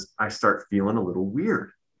into this, I start feeling a little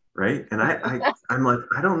weird. Right. And I'm like,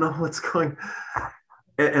 I don't know what's going.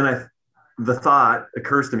 And the thought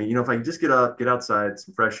occurs to me, if I just get up, get outside,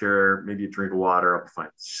 some fresh air, maybe a drink of water, I'll be fine.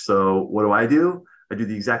 So what do? I do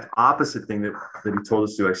the exact opposite thing that he told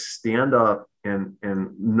us to. I stand up, and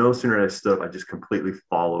no sooner than I stood up, I just completely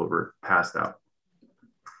fall over, passed out.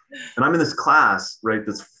 And I'm in this class, right,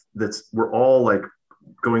 that's we're all like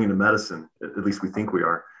going into medicine, at least we think we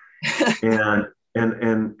are. And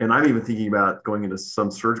I'm even thinking about going into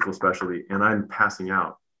some surgical specialty, and I'm passing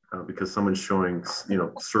out because someone's showing,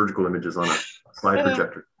 surgical images on a slide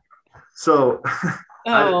projector. So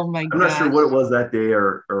Oh my I'm not sure gosh. what it was that day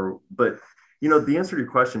but the answer to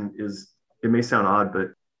your question is, it may sound odd,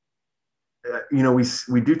 but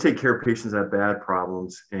we do take care of patients that have bad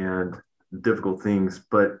problems and difficult things,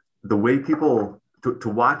 but the way people to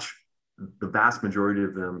watch the vast majority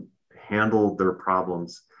of them handle their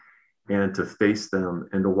problems and to face them,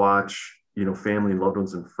 and to watch, family and loved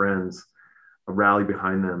ones and friends rally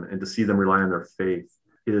behind them, and to see them rely on their faith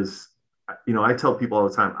is, I tell people all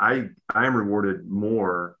the time, I am rewarded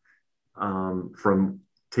more from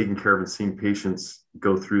taking care of and seeing patients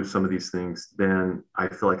go through some of these things than I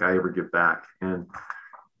feel like I ever give back. And,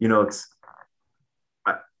 and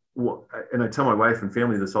I tell my wife and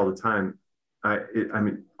family this all the time.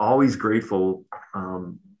 I'm always grateful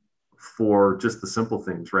for just the simple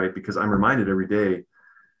things, right? Because I'm reminded every day,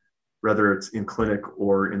 whether it's in clinic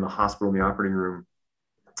or in the hospital, in the operating room,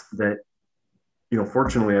 that,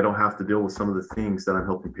 fortunately, I don't have to deal with some of the things that I'm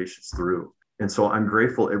helping patients through. And so I'm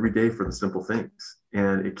grateful every day for the simple things,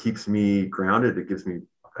 and it keeps me grounded. It gives me,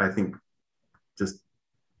 I think, just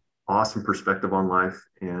awesome perspective on life.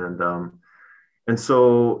 And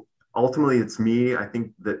so ultimately it's me, I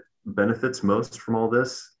think, that benefits most from all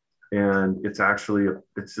this. And it's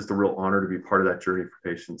just a real honor to be part of that journey for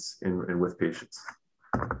patients and with patients.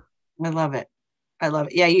 I love it. I love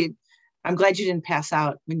it. Yeah. I'm glad you didn't pass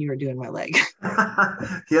out when you were doing my leg.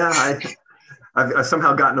 Yeah. I've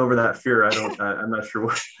somehow gotten over that fear. I'm not sure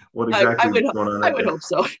what exactly is going on. I would hope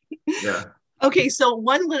so. Yeah. Okay. So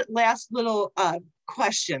one last little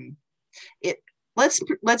question.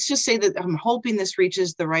 Let's just say that I'm hoping this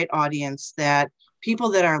reaches the right audience, that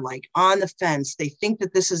people that are like on the fence, they think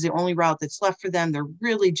that this is the only route that's left for them. They're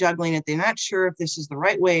really juggling it. They're not sure if this is the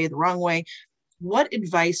right way, the wrong way. What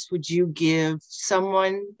advice would you give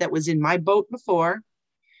someone that was in my boat before,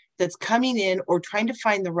 that's coming in or trying to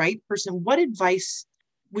find the right person? What advice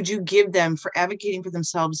would you give them for advocating for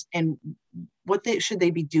themselves, and what should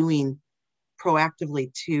they be doing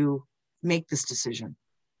proactively to make this decision?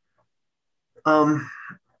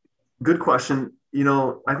 Good question.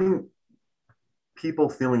 I think people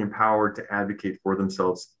feeling empowered to advocate for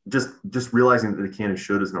themselves, just realizing that they can and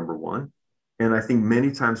should, is number one. And I think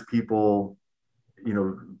many times people,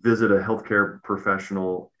 visit a healthcare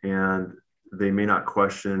professional and they may not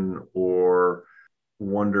question or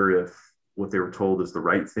wonder if what they were told is the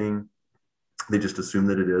right thing. They just assume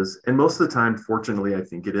that it is. And most of the time, fortunately, I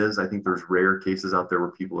think it is. I think there's rare cases out there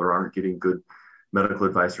where people aren't getting good medical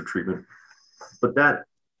advice or treatment. But that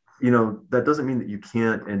doesn't mean that you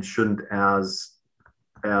can't and shouldn't, as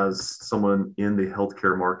someone in the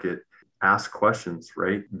healthcare market, ask questions,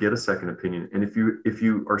 right? Get a second opinion. And if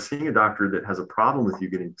you are seeing a doctor that has a problem with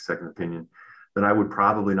you getting a second opinion, then I would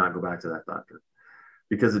probably not go back to that doctor,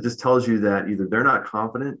 because it just tells you that either they're not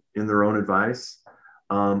confident in their own advice,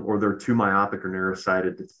 or they're too myopic or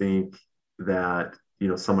narrow-sighted to think that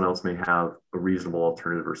someone else may have a reasonable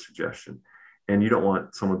alternative or suggestion. And you don't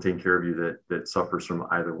want someone taking care of you that suffers from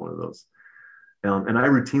either one of those. And I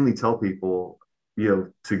routinely tell people,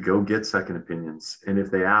 to go get second opinions. And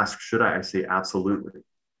if they ask, should I say absolutely.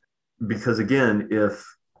 Because again, if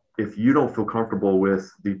you don't feel comfortable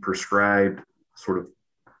with the prescribed sort of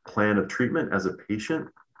plan of treatment as a patient,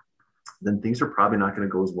 then things are probably not going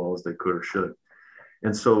to go as well as they could or should.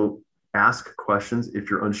 And so ask questions. If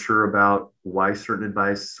you're unsure about why certain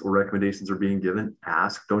advice or recommendations are being given,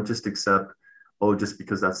 ask. Don't just accept, oh, just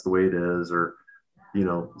because that's the way it is, or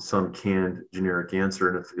some canned generic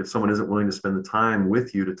answer. And if someone isn't willing to spend the time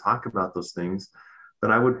with you to talk about those things,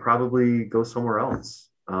 then I would probably go somewhere else.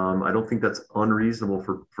 I don't think that's unreasonable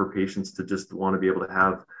for patients to just want to be able to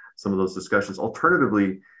have some of those discussions.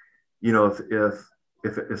 Alternatively,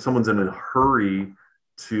 if someone's in a hurry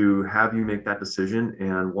to have you make that decision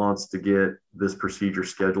and wants to get this procedure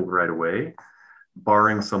scheduled right away,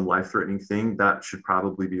 barring some life-threatening thing, that should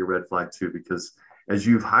probably be a red flag too, because as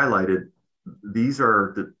you've highlighted, these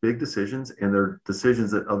are the big decisions, and they're decisions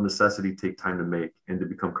that of necessity take time to make and to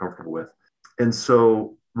become comfortable with. And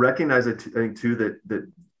so recognize, I think too,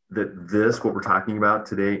 that what we're talking about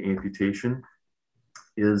today, amputation,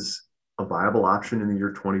 is a viable option in the year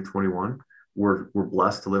 2021. We're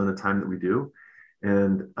blessed to live in the time that we do.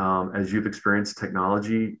 And as you've experienced,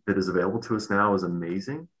 technology that is available to us now is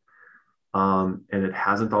amazing. And it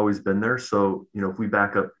hasn't always been there. So, if we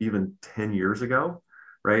back up even 10 years ago,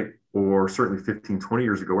 right, or certainly 15, 20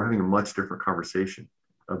 years ago, we're having a much different conversation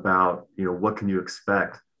about, what can you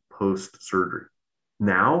expect post-surgery.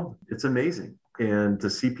 now it's amazing. And to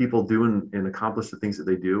see people do and accomplish the things that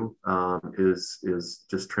they do is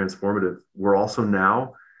just transformative. We're also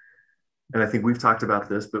now, and I think we've talked about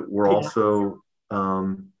this, but we're Yeah. also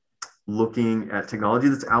looking at technology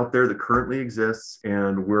that's out there that currently exists,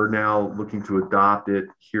 and we're now looking to adopt it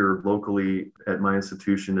here locally at my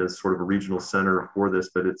institution as sort of a regional center for this.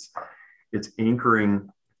 But it's anchoring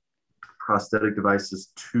prosthetic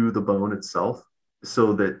devices to the bone itself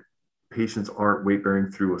so that patients aren't weight bearing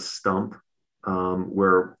through a stump,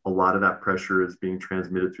 where a lot of that pressure is being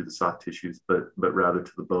transmitted through the soft tissues, but rather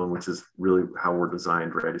to the bone, which is really how we're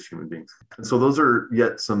designed, right, as human beings. And so those are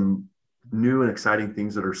yet some new and exciting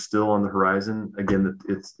things that are still on the horizon. Again,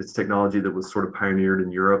 it's technology that was sort of pioneered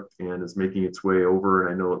in Europe and is making its way over.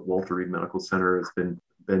 And I know at Walter Reed Medical Center has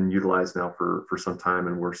been utilized now for some time,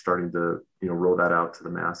 and we're starting to roll that out to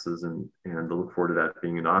the masses and to look forward to that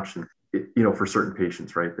being an option. For certain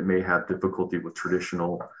patients, right, that may have difficulty with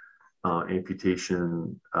traditional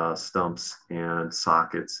amputation stumps and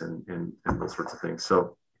sockets and those sorts of things.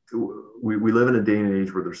 So we live in a day and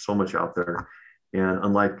age where there's so much out there, and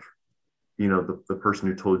unlike the person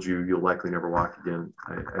who told you you'll likely never walk again,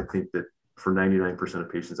 I think that for 99%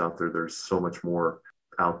 of patients out there, there's so much more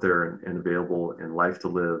out there and available and life to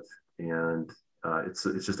live. And it's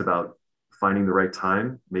just about finding the right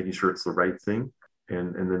time, making sure it's the right thing.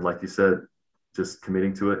 And then, like you said, just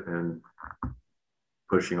committing to it and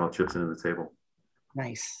pushing all chips into the table.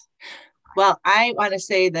 Nice. Well, I want to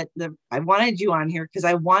say that I wanted you on here because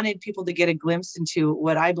I wanted people to get a glimpse into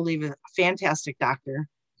what I believe is a fantastic doctor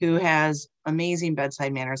who has amazing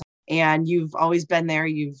bedside manners. And you've always been there.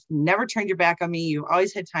 You've never turned your back on me. You've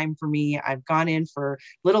always had time for me. I've gone in for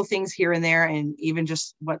little things here and there. And even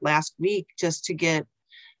just last week, just to get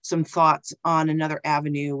some thoughts on another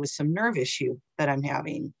avenue with some nerve issue that I'm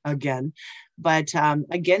having again. But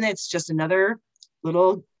again, it's just another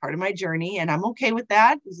little part of my journey, and I'm okay with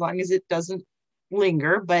that as long as it doesn't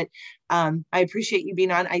linger. But I appreciate you being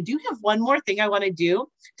on. I do have one more thing I want to do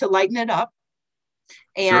to lighten it up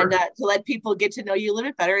and Sure. to let people get to know you a little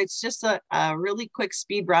bit better. It's just a really quick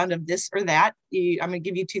speed round of this or that. I'm going to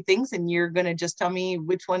give you two things, and you're going to just tell me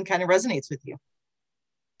which one kind of resonates with you.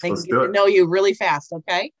 They can Let's get do to it. know you really fast,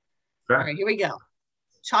 okay? All Okay. right, here we go.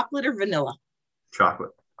 Chocolate or vanilla? Chocolate.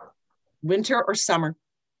 Winter or summer?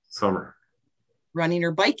 Summer. Running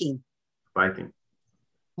or biking? Biking.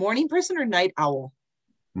 Morning person or night owl?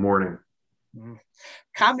 Morning.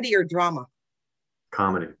 Comedy or drama?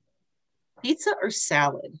 Comedy. Pizza or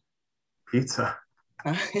salad? Pizza.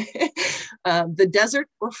 The desert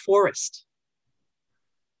or forest?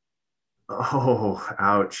 Oh,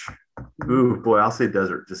 ouch. Ooh, boy, I'll say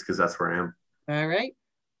desert just because that's where I am. All right.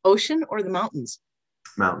 Ocean or the mountains?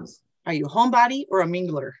 Mountains. Are you homebody or a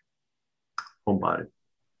mingler? Homebody.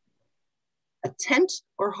 A tent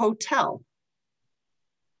or hotel?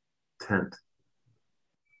 Tent.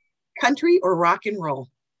 Country or rock and roll?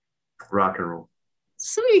 Rock and roll.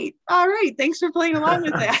 Sweet. All right. Thanks for playing along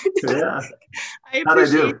with that. Yeah. I How'd I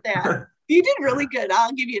appreciate do? that. You did really good.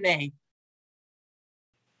 I'll give you an A.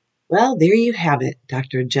 Well, there you have it.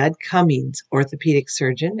 Dr. Judd Cummings, orthopedic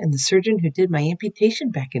surgeon and the surgeon who did my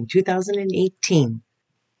amputation back in 2018.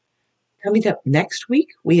 Coming up next week,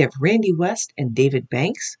 we have Randy West and David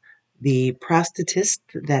Banks, the prosthetist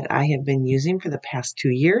that I have been using for the past 2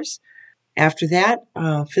 years. After that,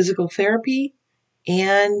 physical therapy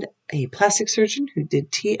and a plastic surgeon who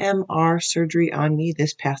did TMR surgery on me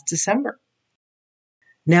this past December.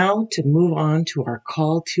 Now to move on to our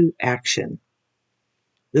call to action.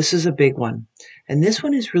 This is a big one. And this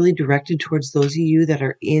one is really directed towards those of you that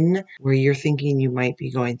are in where you're thinking you might be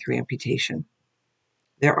going through amputation.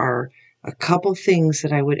 There are a couple things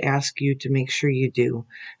that I would ask you to make sure you do.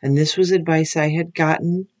 And this was advice I had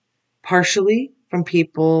gotten partially from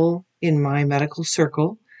people in my medical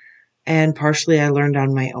circle, and partially I learned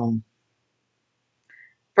on my own.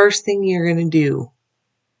 First thing you're going to do,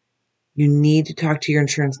 you need to talk to your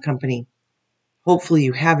insurance company. Hopefully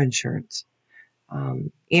you have insurance.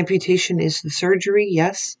 Amputation is the surgery,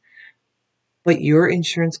 yes, but your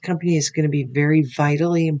insurance company is going to be very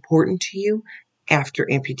vitally important to you after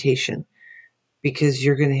amputation, because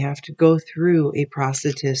you're going to have to go through a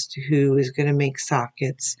prosthetist who is going to make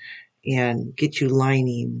sockets and get you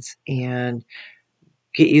linings and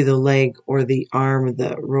get you the leg or the arm,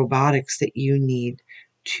 the robotics that you need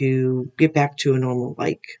to get back to a normal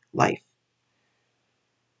life.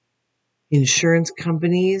 Insurance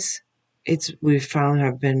companies, we've found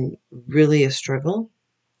have been really a struggle.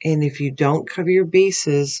 And if you don't cover your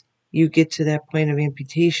bases, you get to that point of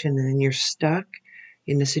amputation and then you're stuck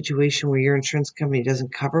in a situation where your insurance company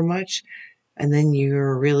doesn't cover much. And then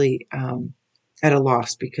you're really at a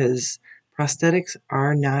loss because prosthetics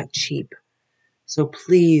are not cheap. So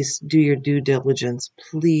please do your due diligence.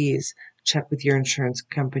 Please check with your insurance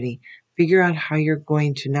company. Figure out how you're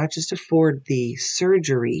going to not just afford the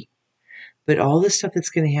surgery, but all the stuff that's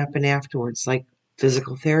going to happen afterwards, like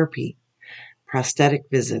physical therapy, prosthetic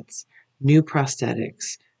visits, new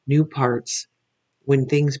prosthetics, new parts, when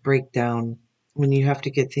things break down, when you have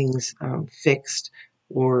to get things fixed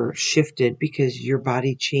or shifted because your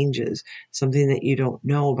body changes. Something that you don't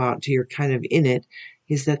know about until you're kind of in it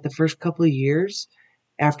is that the first couple of years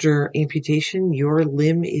after amputation, your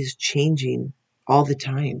limb is changing all the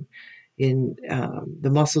time. The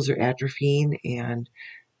muscles are atrophying and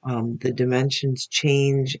the dimensions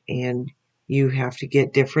change, and you have to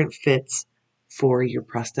get different fits for your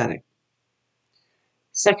prosthetic.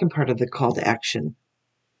 Second part of the call to action: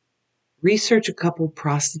 research a couple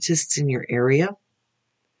prosthetists in your area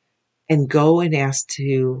and go and ask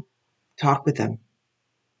to talk with them.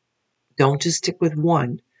 Don't just stick with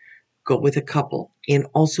one, go with a couple, and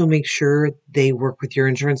also make sure they work with your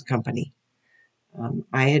insurance company.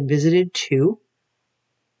 I had visited two.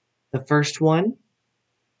 The first one,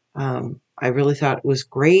 I really thought it was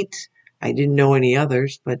great. I didn't know any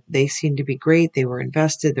others, but they seemed to be great. They were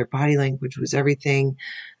invested. Their body language was everything.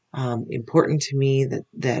 Important to me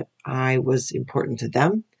that I was important to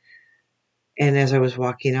them. And as I was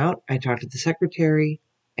walking out, I talked to the secretary,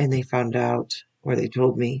 and they found out, or they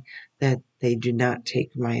told me, that they do not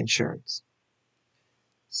take my insurance.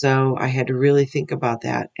 So I had to really think about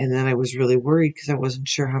that. And then I was really worried because I wasn't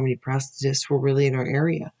sure how many prosthetists were really in our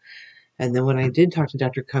area. And then when I did talk to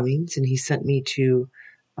Dr. Cummings and he sent me to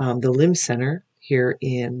the Limb Center here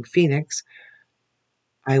in Phoenix,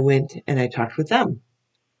 I went and I talked with them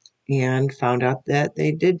and found out that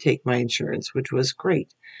they did take my insurance, which was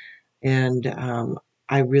great. And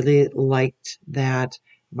I really liked that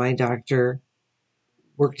my doctor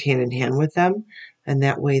worked hand in hand with them, and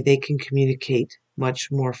that way they can communicate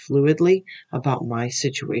much more fluidly about my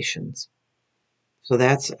situations. So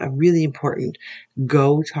that's a really important.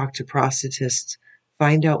 Go talk to prosthetists,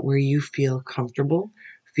 find out where you feel comfortable,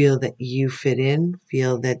 feel that you fit in,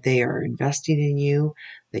 feel that they are investing in you,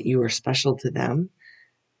 that you are special to them,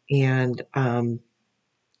 and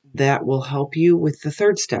that will help you with the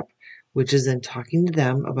third step, which is then talking to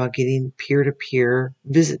them about getting peer-to-peer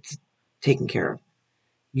visits taken care of.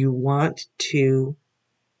 You want to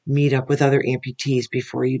meet up with other amputees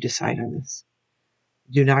before you decide on this.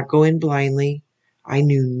 Do not go in blindly. I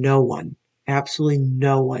knew no one, absolutely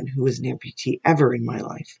no one who was an amputee ever in my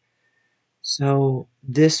life. So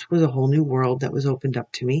this was a whole new world that was opened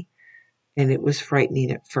up to me. And it was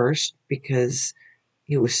frightening at first because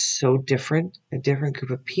it was so different, a different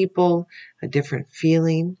group of people, a different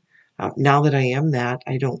feeling. Now that I am that,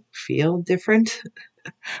 I don't feel different.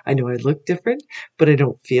 I know I look different, but I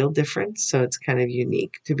don't feel different. So it's kind of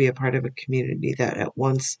unique to be a part of a community that at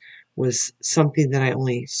once was something that I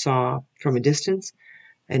only saw from a distance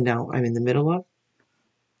and now I'm in the middle of.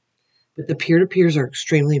 But the peer-to-peers are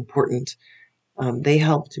extremely important. They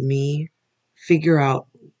helped me figure out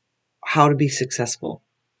how to be successful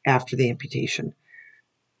after the amputation.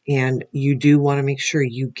 And you do want to make sure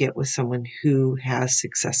you get with someone who has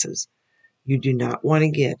successes. You do not want to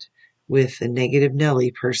get with a negative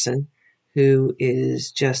Nelly person who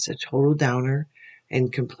is just a total downer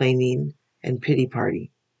and complaining and pity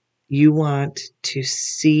party. You want to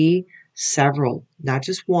see several, not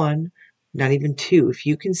just one, not even two. If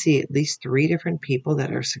you can see at least three different people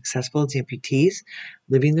that are successful as amputees,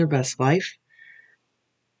 living their best life,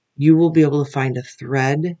 you will be able to find a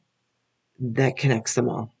thread that connects them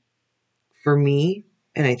all. For me,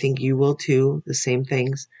 and I think you will too, the same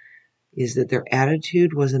things, is that their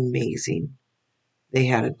attitude was amazing. They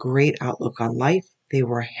had a great outlook on life. They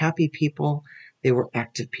were happy people. They were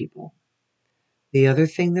active people. The other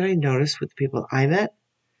thing that I noticed with the people I met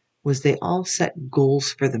was they all set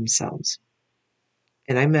goals for themselves.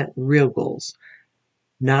 And I meant real goals,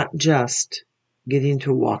 not just getting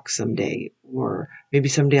to walk someday, or maybe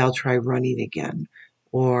someday I'll try running again,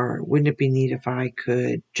 or wouldn't it be neat if I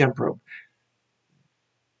could jump rope?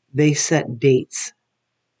 They set dates.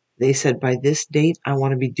 They said, by this date, I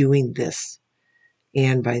want to be doing this.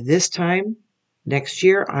 And by this time next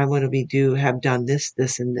year, I want to have done this,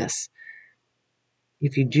 this, and this.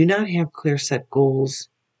 If you do not have clear set goals,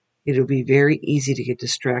 it'll be very easy to get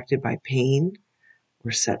distracted by pain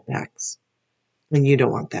or setbacks. And you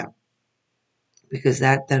don't want that, because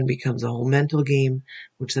that then becomes a whole mental game,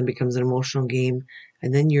 which then becomes an emotional game.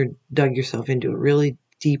 And then you're dug yourself into a really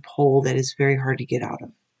deep hole that is very hard to get out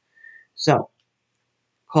of. So,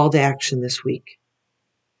 call to action this week.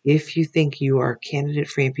 If you think you are a candidate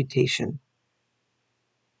for amputation,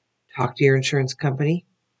 Talk to your insurance company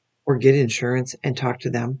or get insurance and talk to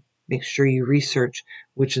them. Make sure you research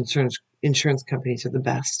which insurance companies are the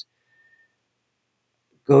best.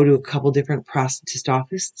 Go to a couple different prosthetist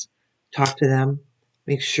offices, talk to them.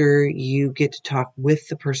 Make sure you get to talk with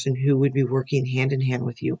the person who would be working hand in hand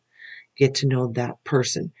with you. Get to know that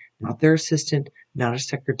person, not their assistant, not a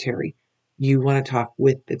secretary. You want to talk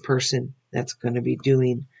with the person that's going to be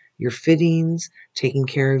doing your fittings, taking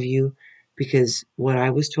care of you, because what I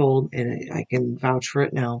was told, and I can vouch for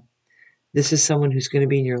it now, this is someone who's going to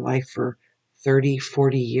be in your life for 30,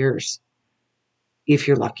 40 years, if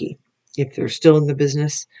you're lucky. If they're still in the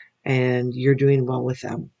business and you're doing well with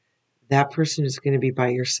them, that person is going to be by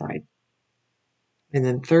your side. And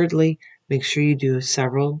then thirdly, make sure you do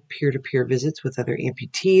several peer-to-peer visits with other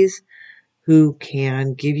amputees who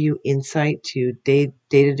can give you insight to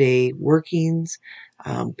day-to-day workings,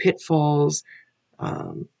 pitfalls,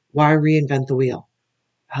 why reinvent the wheel.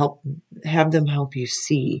 Have them help you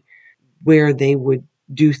see where they would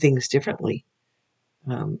do things differently.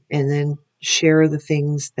 And then share the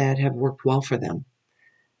things that have worked well for them.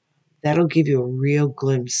 That'll give you a real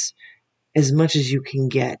glimpse, as much as you can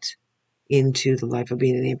get, into the life of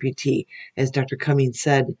being an amputee. As Dr. Cummings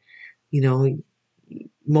said,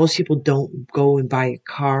 most people don't go and buy a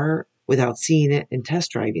car without seeing it and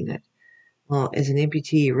test driving it. Well, as an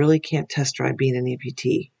amputee, you really can't test drive being an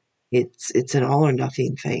amputee. It's an all or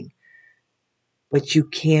nothing thing. But you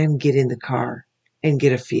can get in the car and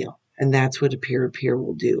get a feel. And that's what a peer-to-peer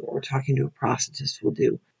will do, or talking to a prosthetist will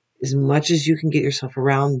do. As much as you can get yourself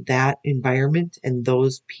around that environment and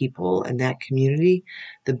those people and that community,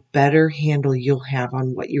 the better handle you'll have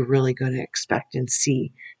on what you're really going to expect and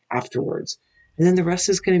see afterwards. And then the rest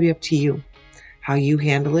is going to be up to you. How you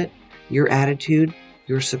handle it, your attitude,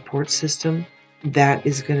 your support system, that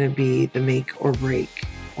is going to be the make or break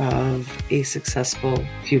of a successful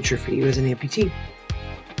future for you as an amputee.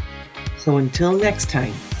 So until next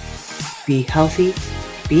time, be healthy,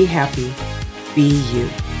 be happy, be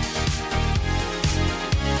you.